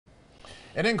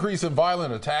An increase in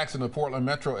violent attacks in the Portland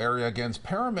metro area against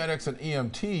paramedics and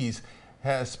EMTs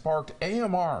has sparked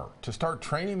AMR to start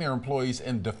training their employees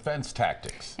in defense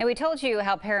tactics. And we told you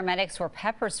how paramedics were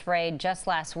pepper sprayed just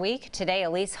last week. Today,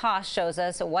 Elise Haas shows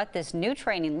us what this new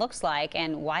training looks like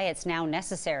and why it's now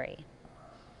necessary.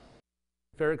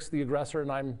 If Eric's the aggressor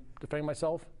and I'm defending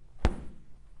myself.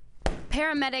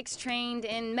 Paramedics trained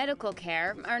in medical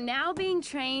care are now being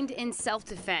trained in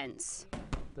self-defense.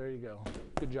 There you go.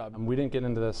 Good job. We didn't get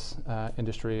into this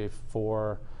industry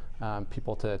for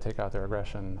people to take out their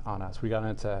aggression on us. We got in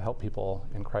it to help people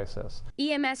in crisis.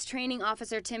 EMS training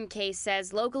officer Tim Case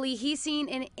says locally he's seen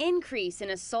an increase in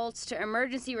assaults to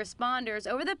emergency responders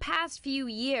over the past few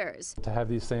years. To have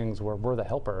these things where we're the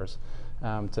helpers,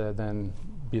 to then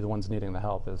be the ones needing the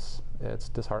help it's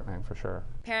disheartening for sure.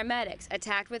 Paramedics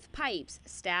attacked with pipes,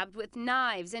 stabbed with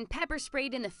knives, and pepper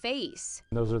sprayed in the face.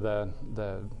 Those are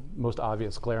the most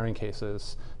obvious glaring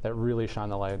cases that really shine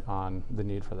the light on the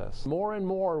need for this. More and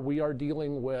more we are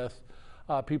dealing with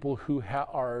people who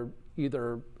are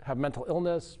either have mental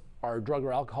illness, are drug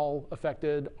or alcohol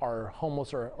affected, are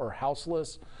homeless or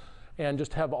houseless, and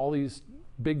just have all these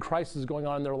big crises going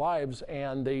on in their lives,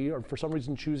 and they are for some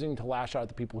reason choosing to lash out at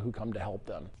the people who come to help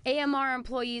them. AMR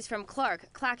employees from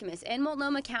Clark, Clackamas, and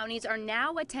Multnomah counties are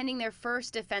now attending their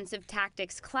first defensive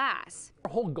tactics class.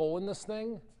 Our whole goal in this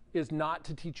thing is not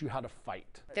to teach you how to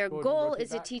fight. Their goal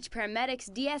is to teach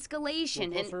paramedics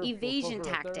de-escalation and evasion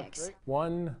tactics. Right?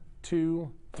 1,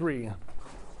 2, 3.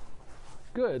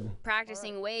 Good.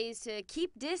 Practicing ways to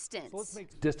keep distance. So let's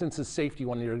make distance is safety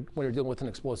when you're dealing with an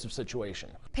explosive situation.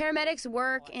 Paramedics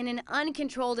work in an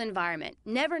uncontrolled environment,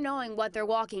 never knowing what they're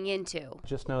walking into.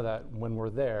 Just know that when we're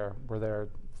there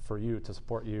for you, to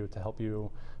support you, to help you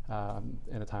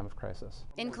in a time of crisis.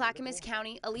 In Clackamas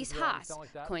County, Elise Haas,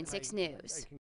 KOIN 6 News.